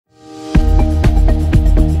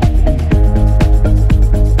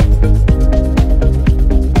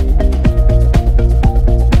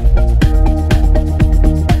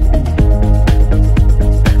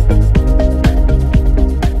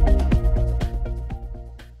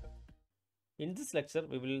In this lecture,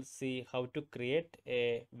 we will see how to create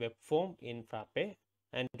a web form in Frappe,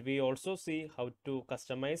 and we also see how to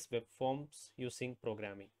customize web forms using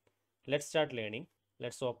programming. Let's start learning.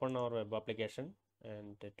 Let's open our web application,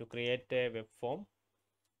 and to create a web form,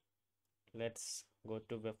 let's go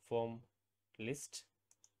to web form list,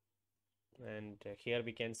 and here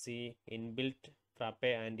we can see inbuilt Frappe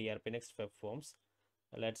and ERP Next web forms.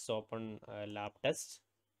 Let's open lab test,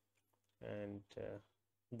 and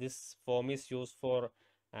this form is used for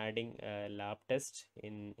adding a lab test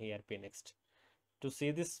in ERP Next. To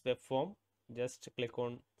see this web form, just click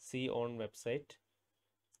on see on website,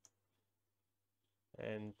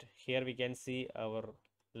 and here we can see our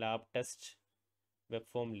lab test web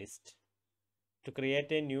form list. To create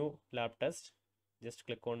a new lab test, just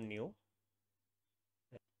click on new.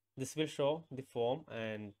 This will show the form,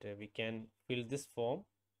 and we can fill this form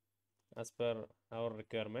as per our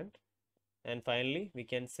requirement, and finally we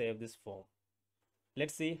can save this form.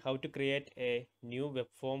 Let's see how to create a new web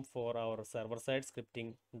form for our server-side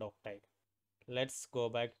scripting doc type. Let's go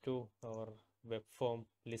back to our web form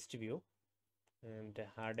list view and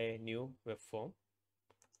add a new web form.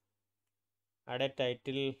 Add a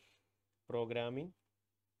title programming,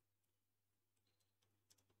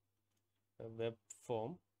 a web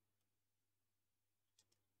form.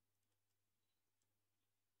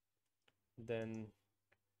 Then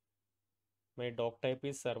my doc type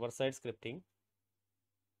is server-side scripting.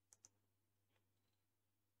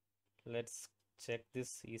 Let's check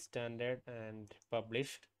this e-standard and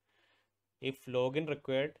published. If login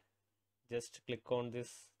required, just click on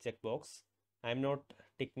this checkbox. I'm not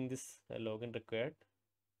ticking this login required.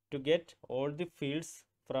 To get all the fields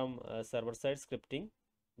from server-side scripting,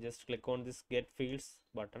 just click on this get fields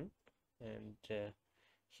button, and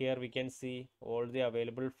here we can see all the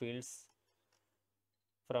available fields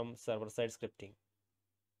from server-side scripting.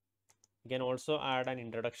 You can also add an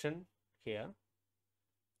introduction here.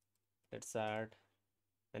 Let's add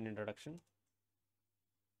an introduction.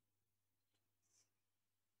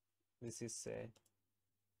 This is a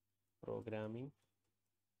programming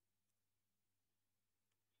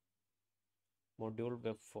module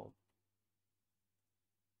web form.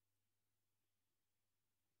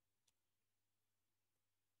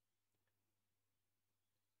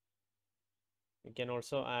 You can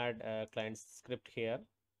also add a client script here.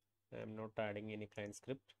 I'm not adding any client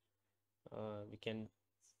script. We can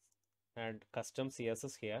add custom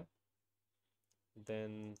CSS here.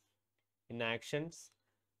 Then in actions,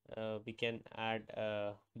 we can add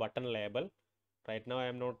a button label. Right now I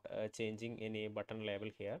am not changing any button label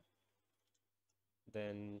here.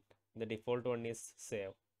 Then the default one is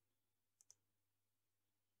save.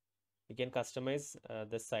 We can customize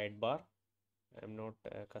the sidebar. I'm not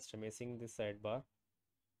customizing the sidebar.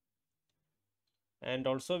 And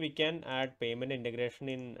also we can add payment integration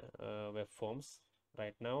in web forms.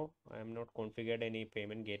 Right now I am not configured any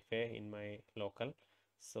payment gateway in my local,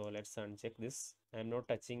 so let's uncheck this. I'm not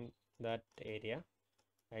touching that area.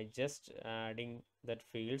 I just adding that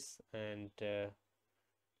fields and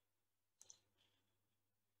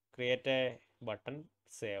create a button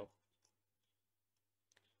save.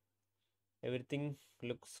 Everything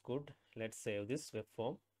looks good. Let's save this web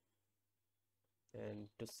form, and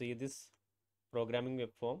to see this programming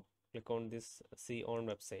web form, click on this see on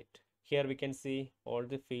website. Here we can see all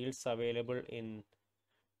the fields available in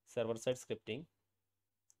server-side scripting.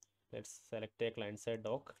 Let's select a client-side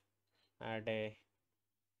doc, add a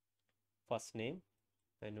first name,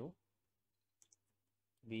 Anu,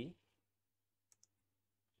 B,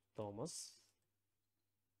 Thomas,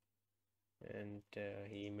 and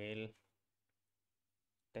email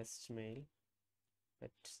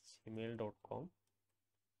testmail@gmail.com.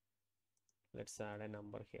 Let's add a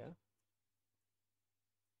number here.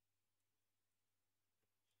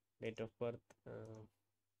 Date of birth,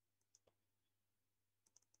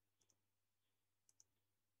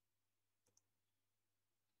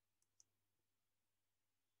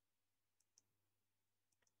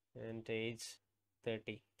 and age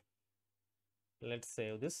 30. Let's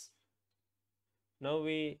save this. Now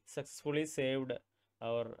we successfully saved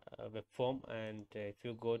our web form, and if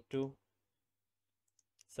you go to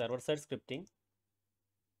server-side scripting,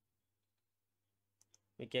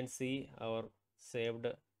 we can see our saved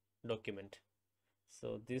document.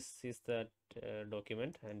 So this is that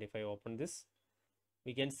document, and if I open this,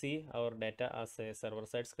 we can see our data as a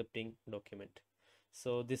server-side scripting document.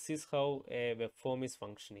 So this is how a web form is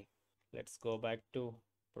functioning. Let's go back to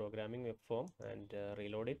programming web form and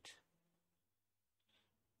reload it.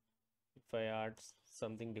 If I add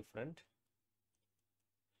something different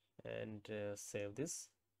and save this,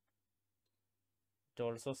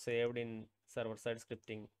 also saved in server-side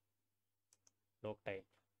scripting doc type,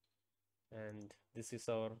 and this is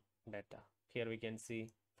our data. Here we can see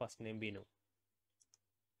first name Binu.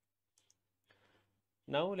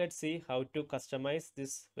 Now let's see how to customize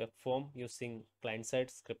this web form using client-side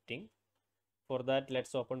scripting. For that,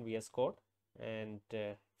 let's open VS Code, and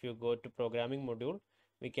if you go to programming module,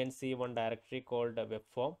 we can see one directory called web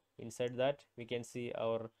form. Inside that, we can see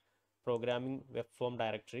our programming web form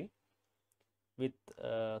directory with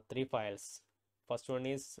 3 files. First one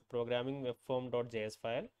is programming web form.js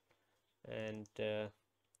file and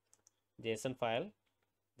JSON file,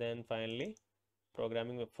 then finally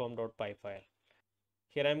programming web form.py file.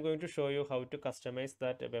 Here I am going to show you how to customize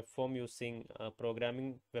that web form using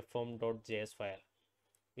programming web form.js file.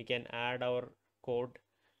 We can add our code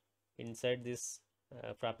inside this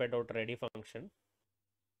frappe.ready function.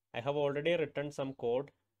 I have already written some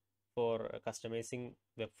code for customizing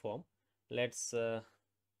web form. Let's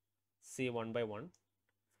see one by one.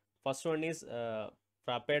 First one is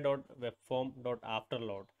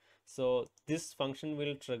frappe.webform.afterload. So this function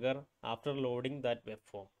will trigger after loading that web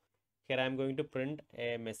form. Here I am going to print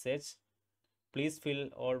a message. Please fill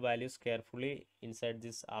all values carefully inside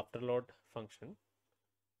this afterload function.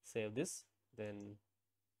 Save this, then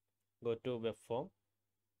go to web form,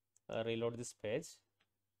 reload this page.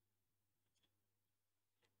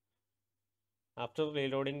 After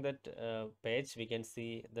reloading that page, we can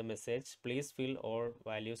see the message, please fill all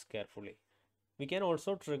values carefully. We can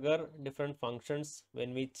also trigger different functions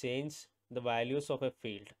when we change the values of a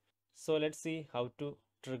field. So let's see how to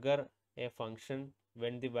trigger a function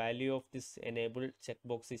when the value of this enable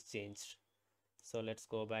checkbox is changed. So let's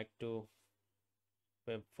go back to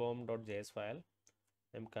webform.js file.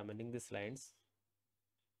 I'm commenting these lines,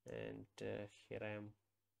 and here I am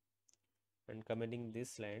uncommenting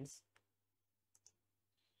these lines.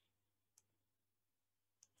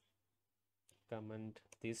 Comment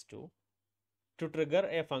these two. To trigger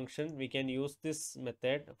a function, we can use this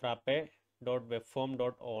method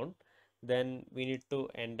frappe.webform.on. Then we need to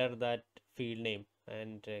enter that field name,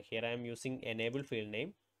 and here I am using enable field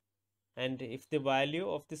name. And if the value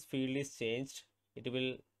of this field is changed, it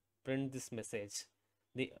will print this message.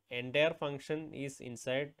 The entire function is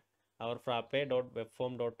inside our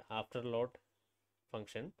frappe.webform.afterload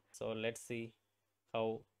function. So let's see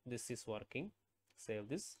how this is working. Save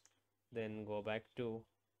this, then go back to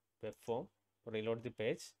web form, reload the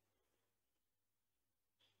page,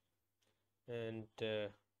 and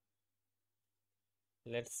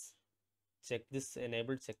let's check this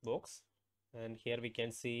enabled checkbox, and here we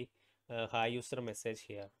can see a hi user message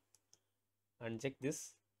here. Uncheck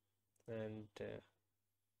this, and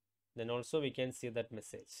then also we can see that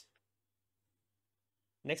message.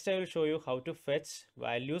 Next I will show you how to fetch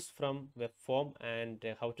values from web form and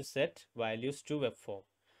how to set values to web form.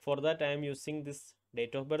 For that I am using this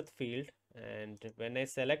date of birth field, and when I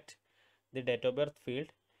select the date of birth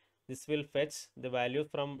field, this will fetch the value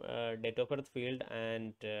from date of birth field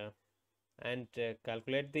and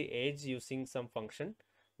calculate the age using some function,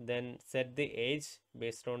 then set the age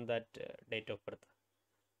based on that date of birth.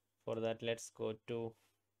 For that, let's go to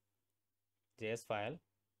JS file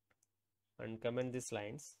and comment these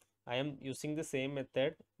lines. I am using the same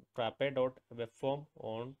method frappe.webform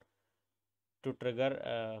on to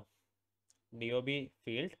trigger DOB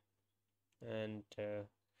field, and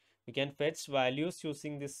we can fetch values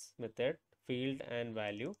using this method field and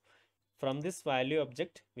value. From this value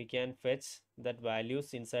object, we can fetch that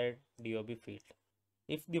values inside DOB field.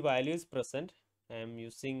 If the value is present, I am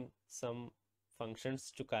using some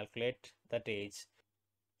functions to calculate that age.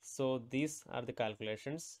 So these are the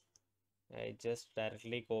calculations. I just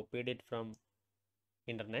directly copied it from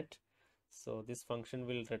internet. So this function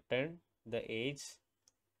will return the age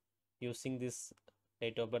using this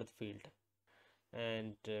date of birth field,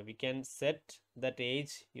 and we can set that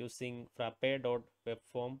age using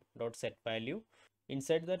frappe.webform.setValue.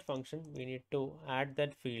 Inside that function, we need to add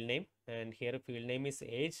that field name, and here field name is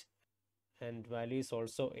age and value is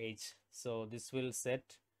also age. So this will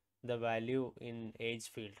set the value in age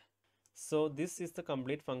field. So this is the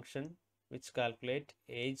complete function which calculate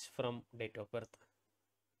age from date of birth.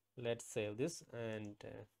 Let's save this and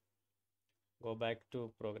go back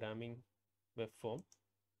to programming web form.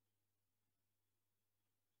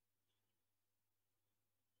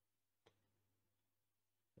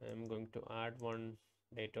 I'm going to add one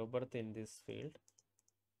date of birth in this field.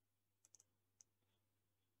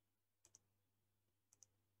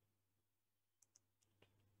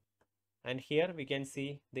 And here we can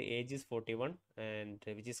see the age is 41, and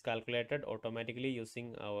which is calculated automatically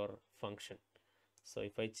using our function. So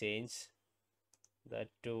if I change that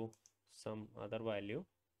to some other value.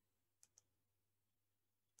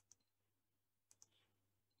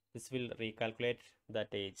 This will recalculate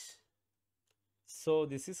that age. So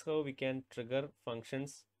this is how we can trigger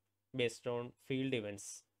functions based on field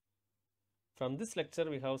events. From this lecture,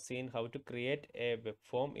 we have seen how to create a web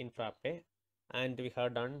form in Frappe, and we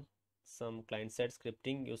have done some client-side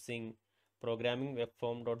scripting using programming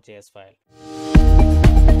webform.js file.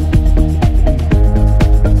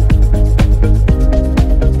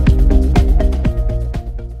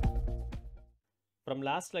 From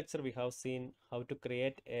last lecture, we have seen how to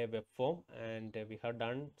create a web form, and we have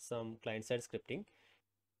done some client-side scripting.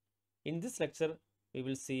 In this lecture, we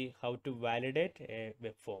will see how to validate a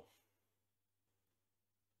web form.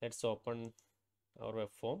 Let's open our web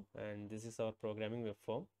form, and this is our programming web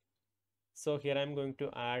form. So here I'm going to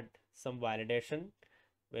add some validation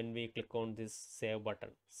when we click on this save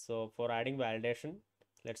button. So for adding validation,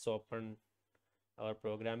 let's open our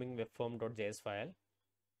programming webform.js file.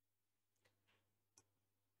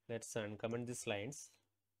 Let's uncomment these lines.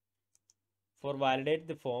 For validate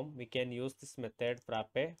the form, we can use this method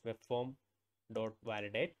frappe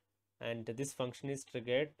webform.validate, and this function is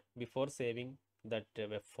triggered before saving that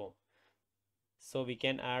web form. So we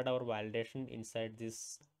can add our validation inside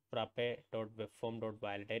this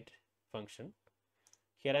frappe.webform.validate function.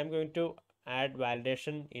 Here I'm going to add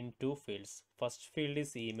validation in two fields. First field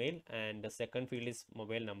is email and the second field is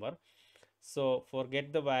mobile number. So for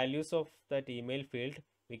get the values of that email field,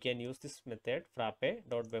 we can use this method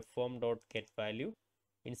frappe.webform.getValue.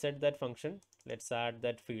 Inside that function, let's add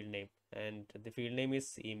that field name, and the field name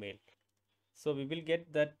is email. So we will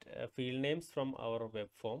get that field names from our web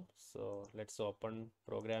form. So let's open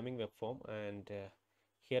programming web form, and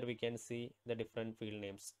here we can see the different field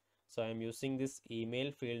names. So I am using this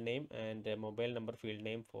email field name and mobile number field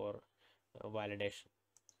name for validation.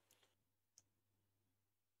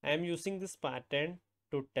 I am using this pattern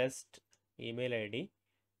to test email ID,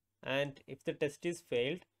 and if the test is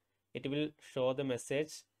failed, it will show the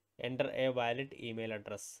message enter a valid email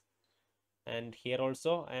address. And here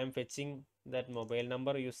also I am fetching that mobile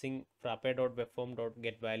number using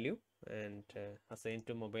frappe.webform.getValue and assigned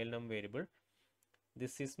to mobile num variable.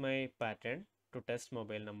 This is my pattern to test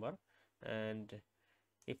mobile number, and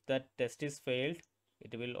if that test is failed,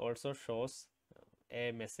 it will also shows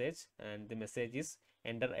a message, and the message is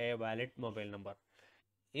enter a valid mobile number.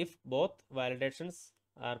 If both validations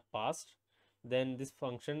are passed, then this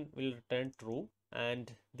function will return true,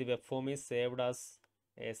 and the web form is saved as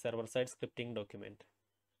a server-side scripting document.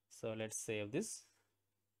 So let's save this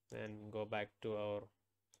and go back to our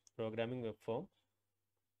programming web form.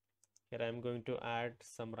 Here I am going to add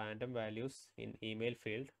some random values in email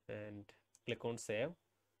field and click on save.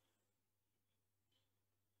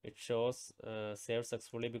 It shows saved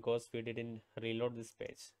successfully because we didn't reload this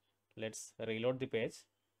page. Let's reload the page.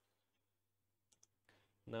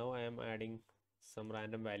 Now I am adding some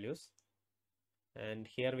random values, and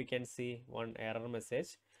here we can see one error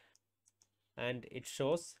message, and it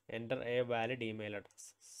shows enter a valid email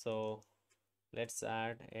address. So let's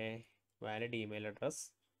add a valid email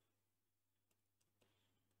address.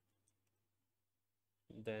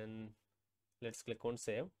 Then let's click on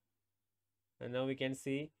save, and now we can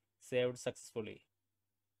see saved successfully.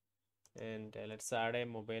 And let's add a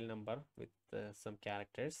mobile number with some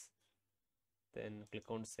characters, then click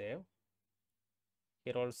on save.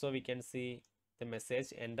 Here also we can see the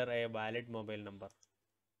message enter a valid mobile number.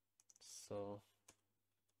 So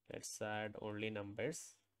let's add only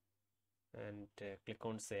numbers and click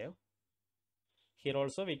on save. Here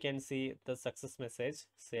also we can see the success message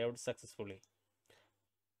saved successfully.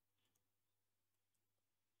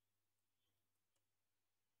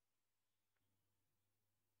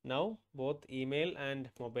 Now both email and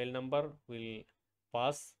mobile number will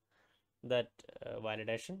pass that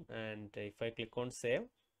validation, and if I click on save,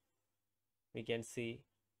 we can see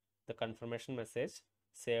the confirmation message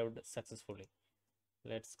saved successfully.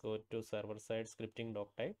 Let's go to server-side scripting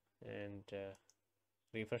doc type and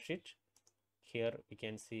refresh it. Here we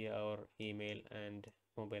can see our email and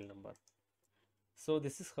mobile number. So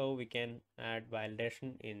this is how we can add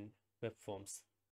validation in web forms.